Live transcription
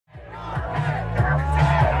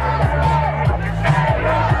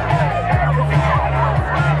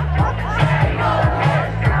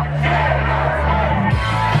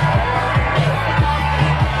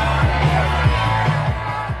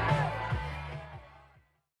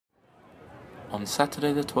On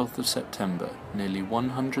Saturday the 12th of September, nearly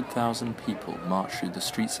 100,000 people marched through the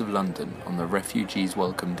streets of London on the Refugees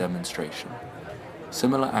Welcome demonstration.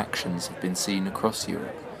 Similar actions have been seen across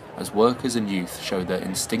Europe as workers and youth show their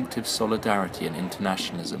instinctive solidarity and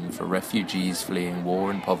internationalism for refugees fleeing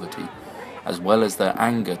war and poverty, as well as their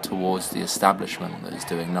anger towards the establishment that is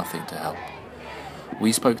doing nothing to help.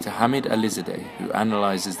 We spoke to Hamid Alizadeh, who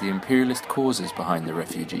analyses the imperialist causes behind the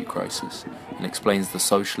refugee crisis and explains the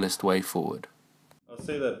socialist way forward. I'll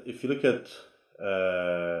say that if you look at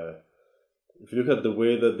the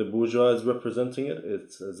way that the bourgeois is representing it,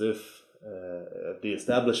 it's as if the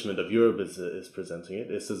establishment of Europe is presenting it.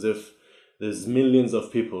 It's as if there's millions of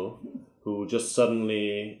people who just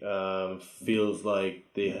suddenly feels like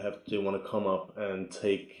they want to come up and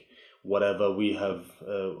take whatever we have,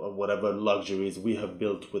 whatever luxuries we have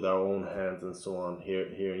built with our own hands and so on here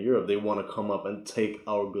in Europe. They want to come up and take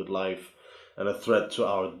our good life and a threat to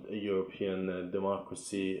our European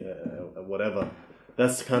democracy, whatever.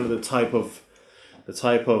 That's kind of the type of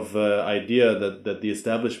idea that the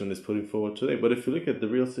establishment is putting forward today. But if you look at the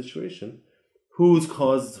real situation, who's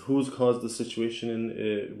caused the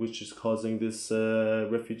situation which is causing this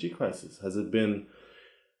refugee crisis? Has it been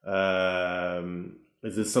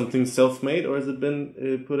is it something self-made, or has it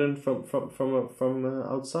been put in from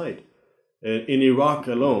outside? In Iraq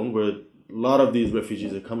alone, where a lot of these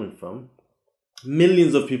refugees are coming from,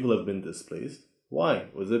 millions of people have been displaced. Why?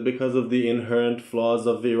 Was it because of the inherent flaws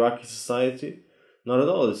of the Iraqi society? Not at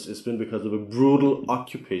all. It's been because of a brutal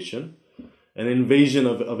occupation, an invasion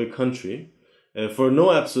of a country for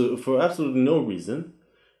absolutely no reason,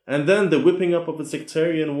 and then the whipping up of a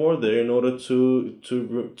sectarian war there in order to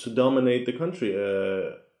dominate the country.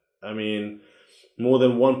 I mean, more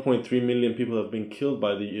than 1.3 million people have been killed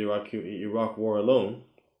by the Iraq war alone,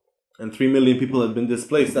 and 3 million people have been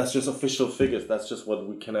displaced. That's just official figures. That's just what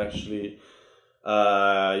we can actually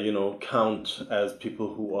count as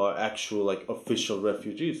people who are actual official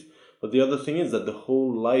refugees. But the other thing is that the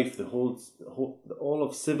whole life, all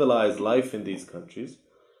of civilized life in these countries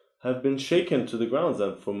have been shaken to the grounds,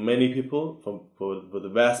 and for many people, for the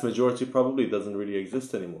vast majority, probably doesn't really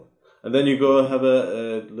exist anymore. And then you go have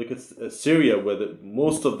a look at Syria, where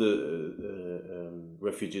most of the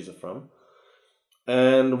refugees are from.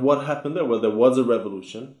 And what happened there? Well, there was a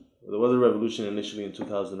revolution. There was a revolution initially in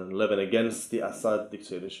 2011 against the Assad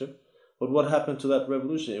dictatorship. But what happened to that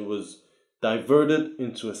revolution? It was diverted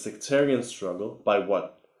into a sectarian struggle by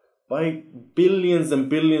what? By billions and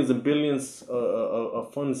billions and billions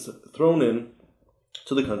of funds thrown in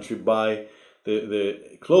to the country by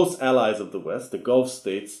the close allies of the West, the Gulf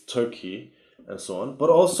states, Turkey, and so on, but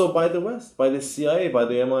also by the West, by the CIA, by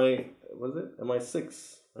the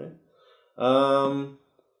MI6, right?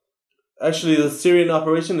 Actually, the Syrian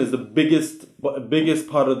operation is the biggest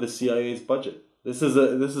part of the CIA's budget. This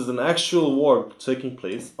is an actual war taking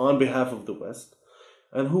place on behalf of the West,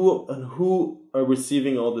 and who are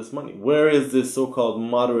receiving all this money? Where is this so-called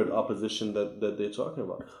moderate opposition that they're talking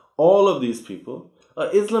about? All of these people are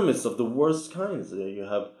Islamists of the worst kinds. You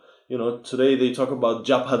have, today they talk about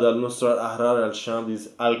Jabhat al-Nusrat, Ahrar al-Sham, these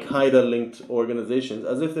Al-Qaeda-linked organizations,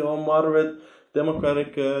 as if they're all moderate,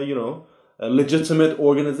 democratic, legitimate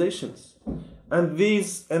organizations. And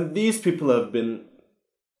these people have been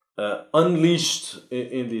unleashed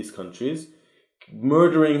in these countries,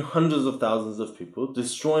 murdering hundreds of thousands of people,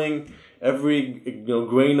 destroying every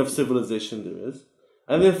grain of civilization there is.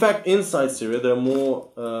 And in fact, inside Syria, there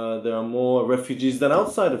are more refugees than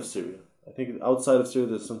outside of Syria. I think outside of Syria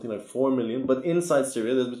there's something like 4 million, but inside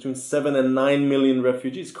Syria there's between 7 and 9 million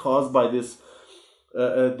refugees caused by this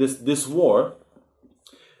war,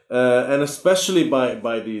 and especially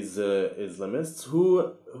by these Islamists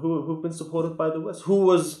who've been supported by the West.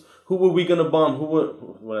 Who were we gonna bomb?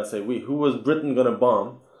 When I say we, who was Britain gonna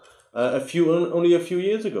bomb? Only a few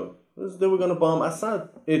years ago, they were gonna bomb Assad.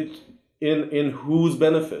 In whose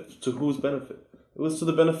benefit? To whose benefit? It was to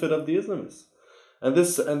the benefit of the Islamists, and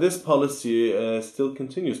this policy still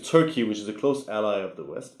continues. Turkey, which is a close ally of the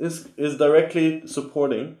West, is directly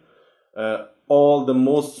supporting all the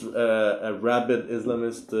most rabid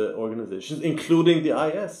Islamist organizations, including the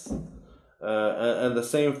IS. And the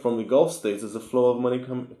same from the Gulf states. There's a flow of money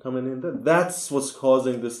coming in there. That's what's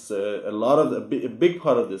causing this a big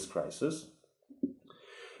part of this crisis.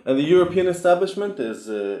 And the European establishment is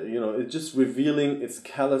it's just revealing its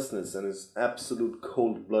callousness and its absolute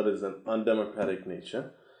cold-blooded and undemocratic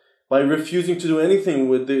nature by refusing to do anything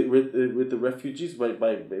with the refugees, by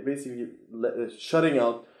basically shutting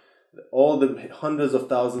out all the hundreds of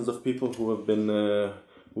thousands of people who have been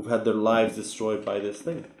who've had their lives destroyed by this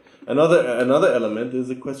thing. Another element is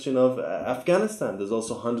the question of Afghanistan. There's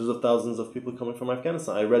also hundreds of thousands of people coming from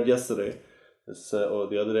Afghanistan. I read yesterday, or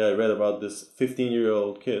the other day, I read about this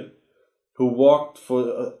 15-year-old kid who walked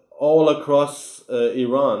for all across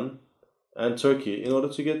Iran and Turkey in order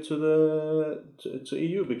to get to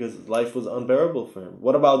EU because life was unbearable for him.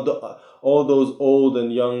 What about all those old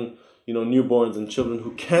and young, newborns and children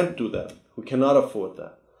who can't do that, who cannot afford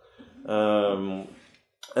that?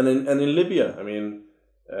 And in Libya, I mean,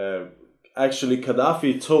 actually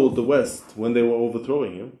Gaddafi told the West when they were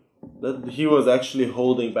overthrowing him that he was actually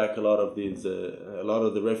holding back a lot of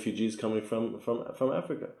the refugees coming from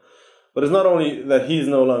Africa. But it's not only that he's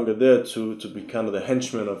no longer there to be kind of the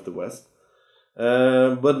henchman of the West,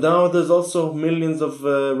 but now there's also millions of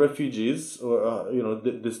refugees or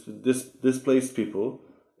displaced people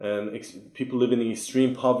and people living in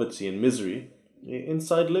extreme poverty and misery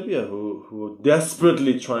inside Libya who are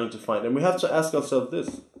desperately trying to find. And we have to ask ourselves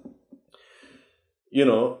this.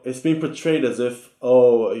 It's being portrayed as if,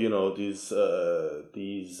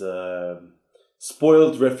 these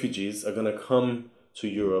spoiled refugees are going to come to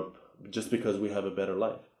Europe just because we have a better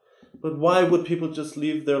life. But why would people just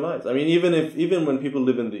leave their lives? I mean, even when people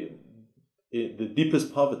live in the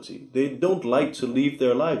deepest poverty, they don't like to leave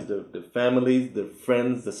their lives, their families, their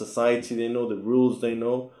friends, the society they know, the rules they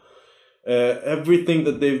know, everything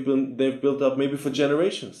that they've built up maybe for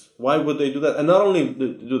generations. Why would they do that? And not only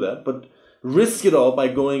do that, but risk it all by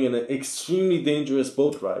going in an extremely dangerous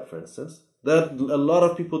boat ride, for instance, that a lot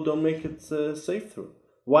of people don't make it safe through.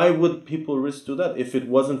 Why would people risk do that if it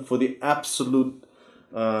wasn't for the absolute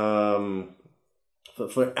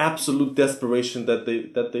for absolute desperation that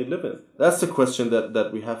they live in? That's the question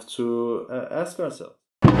that we have to ask ourselves.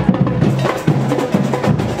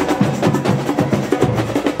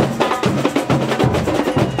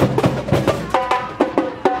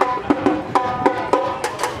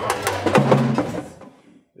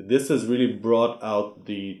 This has really brought out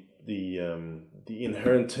the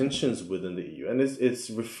inherent tensions within the EU, and it's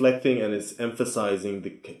reflecting and it's emphasizing the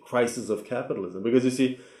crisis of capitalism. Because you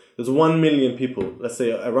see, there's 1 million people, let's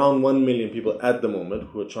say around 1 million people at the moment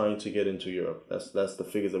who are trying to get into Europe. That's the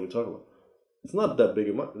figures that we talk about. It's not that big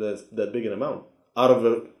an amount out of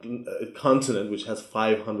a continent which has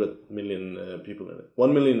 500 million people in it.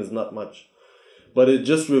 1 million is not much. But it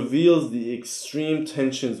just reveals the extreme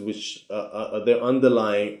tensions which they're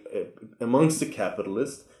underlying amongst the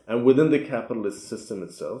capitalists and within the capitalist system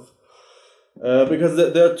itself. Because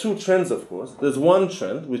there are two trends, of course. There's one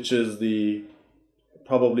trend, which is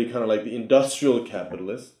probably kind of like the industrial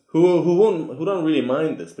capitalists, who don't really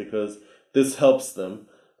mind this because this helps them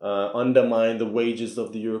undermine the wages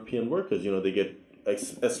of the European workers. They get,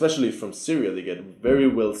 especially from Syria, they get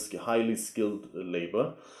very highly skilled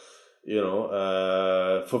labor,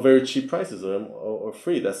 for very cheap prices or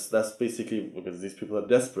free. That's basically because these people are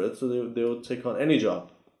desperate, so they will take on any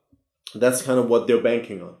job. That's kind of what they're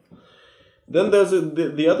banking on. Then there's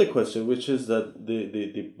the other question, which is that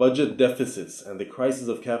the budget deficits and the crisis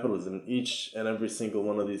of capitalism in each and every single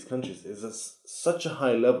one of these countries is at such a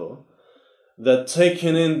high level that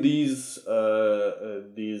taking in these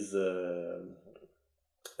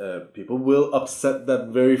people will upset that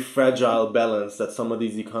very fragile balance that some of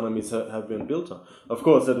these economies have been built on. Of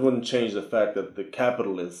course, that wouldn't change the fact that the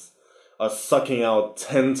capitalists are sucking out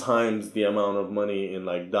 10 times the amount of money in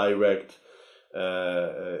like direct,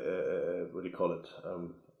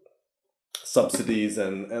 subsidies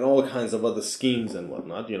and all kinds of other schemes and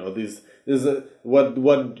whatnot. What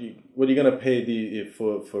are you gonna pay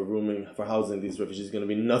for rooming, for housing these refugees? Is going to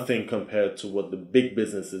be nothing compared to what the big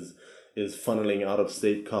businesses is funneling out of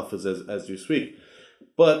state coffers as you speak.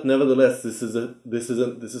 But nevertheless, this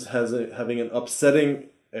is having an upsetting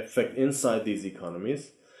effect inside these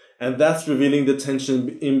economies, and that's revealing the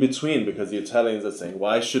tension in between, because the Italians are saying,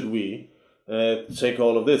 why should we take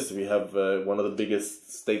all of this? We have one of the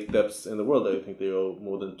biggest state debts in the world. I think they owe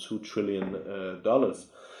more than $2 trillion.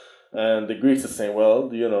 And the Greeks are saying, well,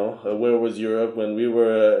 where was Europe when we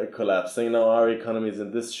were collapsing? Now our economy is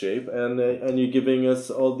in this shape, and you're giving us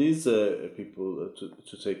all these people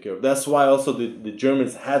to take care of. That's why also the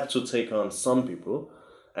Germans had to take on some people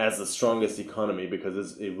as the strongest economy,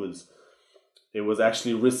 because it was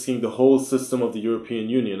actually risking the whole system of the European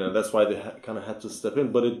Union, and that's why they kind of had to step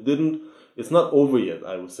in. But it's not over yet,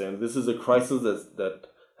 I would say, and this is a crisis that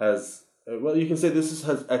has. Well, you can say this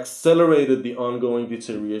has accelerated the ongoing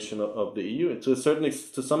deterioration of the EU to some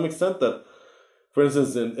extent. That, for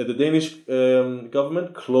instance, the Danish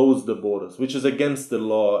government closed the borders, which is against the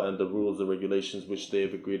law and the rules and regulations which they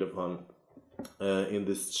have agreed upon in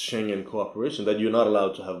this Schengen cooperation, that you're not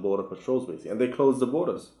allowed to have border patrols, basically, and they closed the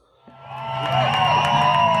borders.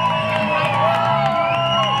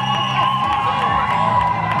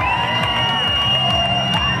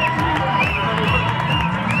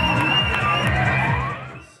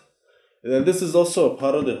 And this is also a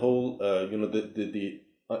part of the whole, the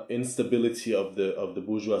instability of the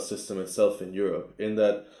bourgeois system itself in Europe, in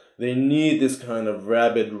that they need this kind of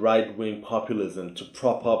rabid right-wing populism to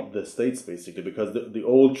prop up the states, basically, because the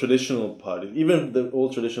old traditional parties, even the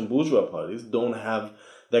old traditional bourgeois parties, don't have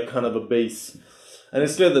that kind of a base. And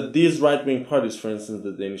it's clear that these right-wing parties, for instance,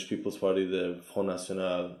 the Danish People's Party, the Front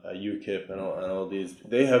National, UKIP, and all these,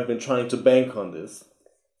 they have been trying to bank on this,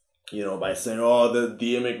 by saying,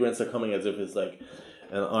 the immigrants are coming, as if it's like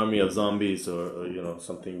an army of zombies or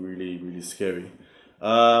something really, really scary.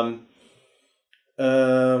 But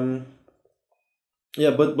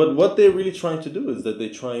what they're really trying to do is that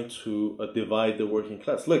they're trying to divide the working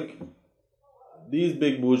class. Look, these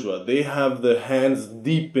big bourgeois, they have their hands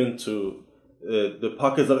deep into the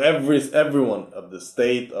pockets of everyone, of the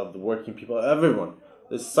state, of the working people, everyone.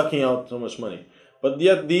 They're sucking out so much money. But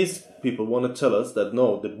yet these people want to tell us that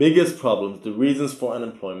no, the biggest problems, the reasons for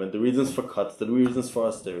unemployment, the reasons for cuts, the reasons for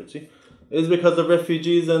austerity, is because of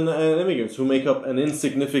refugees and immigrants, who make up an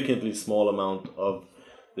insignificantly small amount of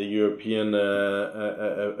the European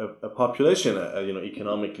population,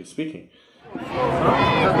 economically speaking.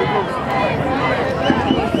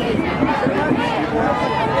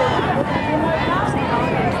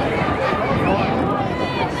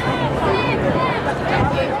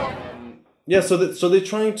 So they're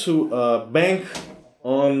trying to bank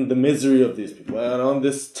on the misery of these people and on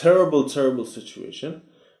this terrible, terrible situation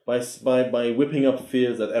by whipping up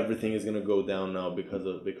fears that everything is going to go down now because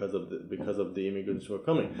of the immigrants who are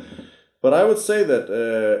coming. But I would say that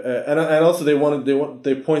and also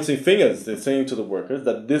they're pointing fingers. They're saying to the workers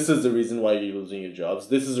that this is the reason why you're losing your jobs.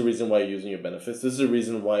 This is the reason why you're losing your benefits. This is the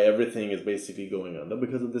reason why everything is basically going under,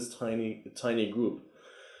 because of this tiny group.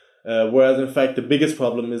 Whereas in fact the biggest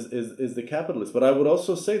problem is the capitalists. But I would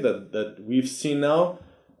also say that we've seen now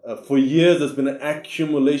for years there's been an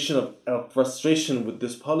accumulation of frustration with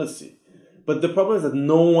this policy. But the problem is that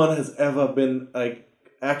no one has ever been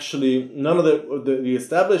actually, none of the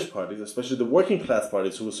established parties, especially the working class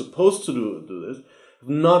parties who were supposed to do this, have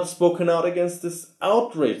not spoken out against this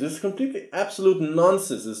outrage. This is completely absolute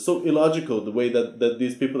nonsense. It's so illogical the way that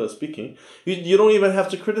these people are speaking. You don't even have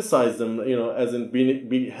to criticize them, as in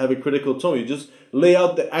have a critical tone. You just lay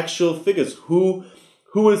out the actual figures. Who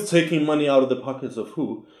is taking money out of the pockets of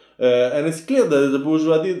who? And it's clear that the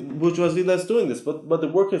bourgeoisie that's doing this, but the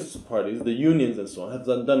workers' parties, the unions and so on, have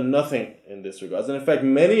done nothing in this regard. And in fact,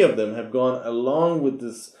 many of them have gone along with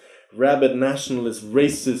this rabid nationalist,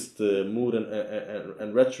 racist mood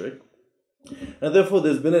and rhetoric. And therefore,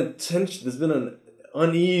 there's been an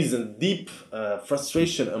unease and deep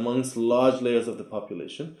frustration amongst large layers of the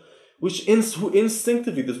population, who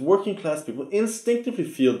instinctively, these working class people, instinctively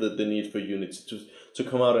feel that the need for unity to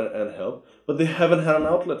come out and help, but they haven't had an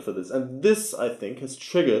outlet for this. And this, I think, has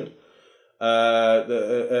triggered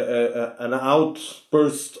an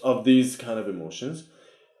outburst of these kind of emotions,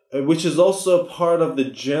 which is also a part of the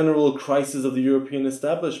general crisis of the European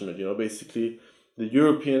establishment. Basically, the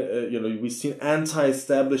European, we've seen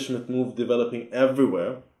anti-establishment move developing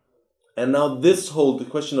everywhere. And now the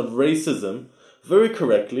question of racism, very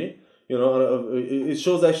correctly, it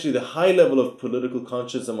shows actually the high level of political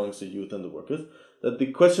conscience amongst the youth and the workers, that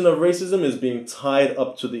the question of racism is being tied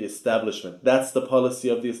up to the establishment. That's the policy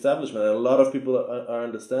of the establishment. And a lot of people are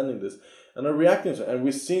understanding this and are reacting to it. And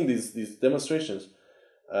we've seen these demonstrations.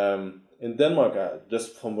 In Denmark,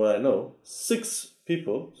 just from what I know, 6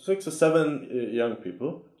 or 7 young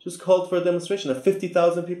people just called for a demonstration, and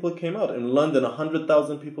 50,000 people came out. In London,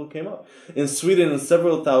 100,000 people came out. In Sweden, in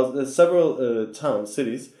several towns,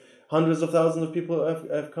 cities, hundreds of thousands of people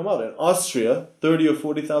have come out. In Austria, 30 or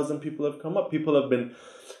 40,000 people have come up. People have been,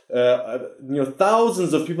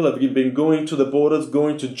 thousands of people have been going to the borders,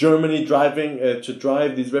 going to Germany, driving to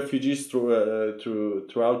drive these refugees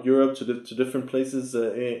throughout Europe to different places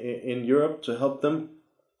in Europe to help them.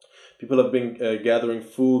 People have been gathering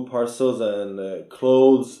food parcels and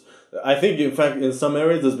clothes. I think, in fact, in some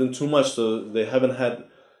areas there's been too much, so they haven't had.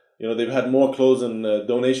 They've had more clothes and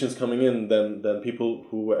donations coming in than people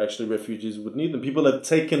who were actually refugees would need them. People have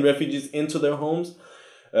taken refugees into their homes.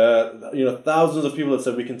 Thousands of people have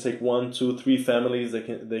said we can take 1, 2, 3 families.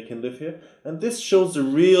 They can live here, and this shows the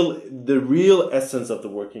real essence of the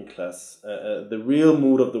working class, the real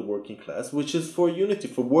mood of the working class, which is for unity,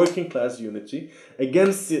 for working class unity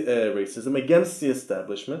against racism, against the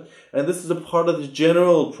establishment. And this is a part of the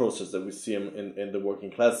general process that we see in the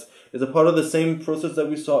working class. It's a part of the same process that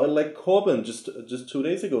we saw elect Corbyn just 2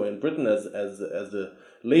 days ago in Britain as a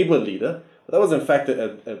Labour leader. That was in fact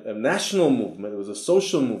a national movement. It was a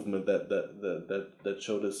social movement that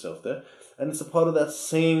showed itself there, and it's a part of that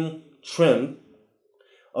same trend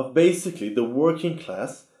of basically the working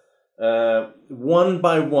class, one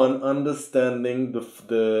by one understanding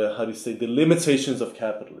the how do you say, the limitations of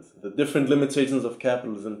capitalism, the different limitations of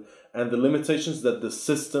capitalism, and the limitations that the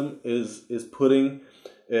system is putting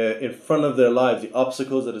in front of their lives, the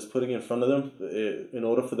obstacles that it's putting in front of them in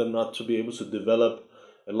order for them not to be able to develop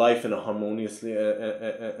a life in a harmoniously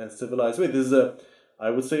and civilized way. This is I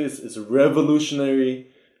would say it's a revolutionary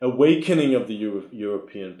awakening of the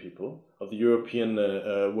European people, of the European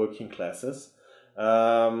working classes,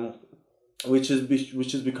 which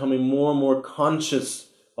is becoming more and more conscious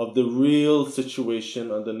of the real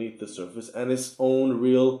situation underneath the surface and its own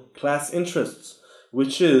real class interests,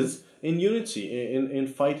 which is in unity, in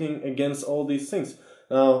fighting against all these things.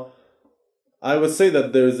 Now, I would say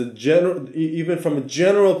that there is a general, even from a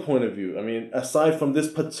general point of view, I mean, aside from this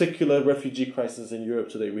particular refugee crisis in Europe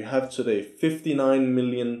today, we have today 59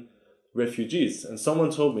 million refugees. And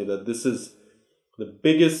someone told me that this is the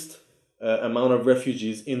biggest amount of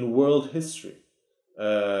refugees in world history.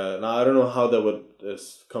 Now, I don't know how that would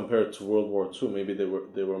compare to World War II. Maybe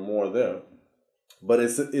there were more there. But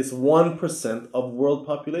it's 1% of world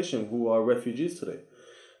population who are refugees today.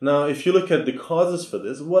 Now, if you look at the causes for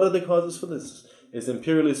this, what are the causes for this? It's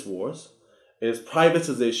imperialist wars, it's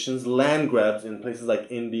privatizations, land grabs in places like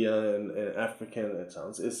India and African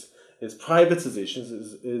towns. It's privatizations.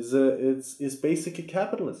 It's basically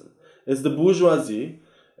capitalism. It's the bourgeoisie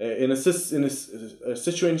in a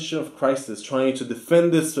situation of crisis trying to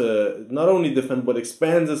defend this, not only defend but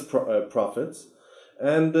expand its profits.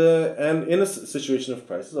 And in a situation of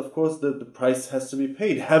crisis, of course, the price has to be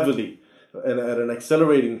paid heavily and at an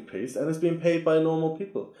accelerating pace, and it's being paid by normal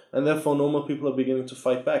people. And therefore, normal people are beginning to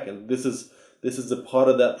fight back. And this is a part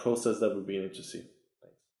of that process that we're beginning to see.